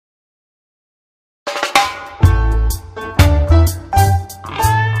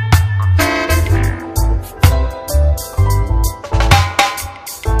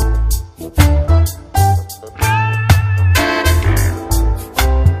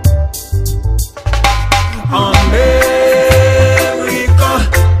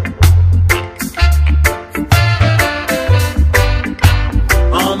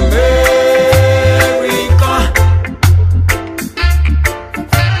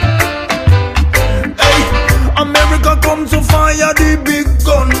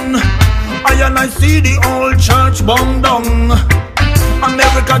see the old church bung down.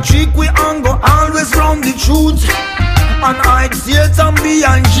 America trick we and go always round the truth. And hide Satan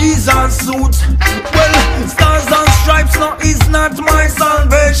behind Jesus' suit. Well, stars and stripes no is not my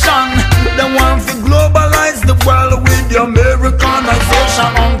salvation. They want to globalize the world with the Americanization.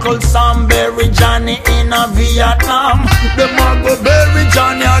 Uncle Sam bury Johnny in a Vietnam. They might go bury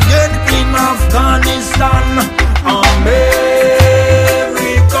Johnny again in Afghanistan.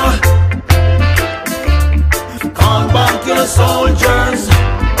 America, call back your soldiers.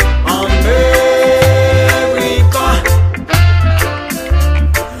 America,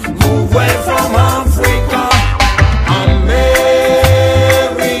 move away from Africa.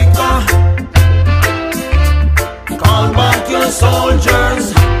 America, call back your soldiers.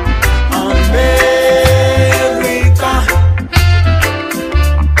 America,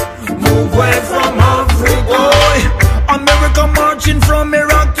 move away from Africa. America marching from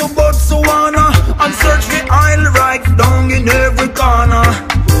Iraq to Botswana and search the oil right down in every corner.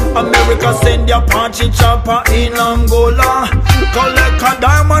 America send your Apache chopper in Angola, collect a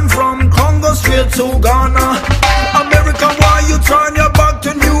diamond from Congo straight to Ghana. America, why you turn your back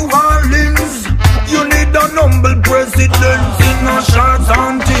to New Orleans? You need a humble president in a shirt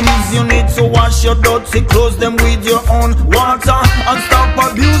and things. You need to wash your dirty clothes them with your own water and stop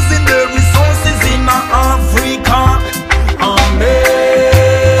abusing the resources in Africa.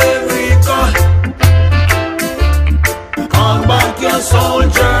 America, call back your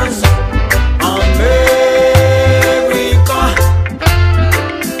soldiers. America,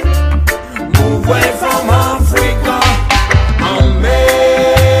 move away from Africa.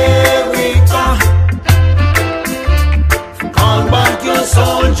 America, call back your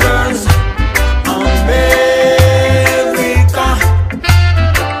soldiers. America,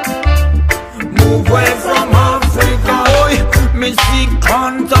 move away from Africa. Boy, me sick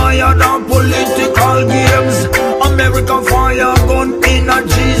and tired of political games. America fire gun in a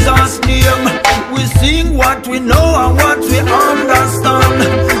Jesus name. We sing what we know and what we understand.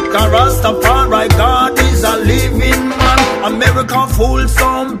 Rastafari God is a living man. America fool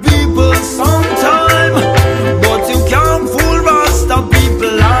some people sometime, but you can't fool Rasta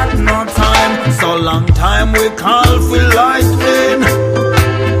people at no time. So long time we call for lightning.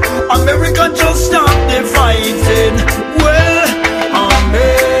 America just stop the fighting.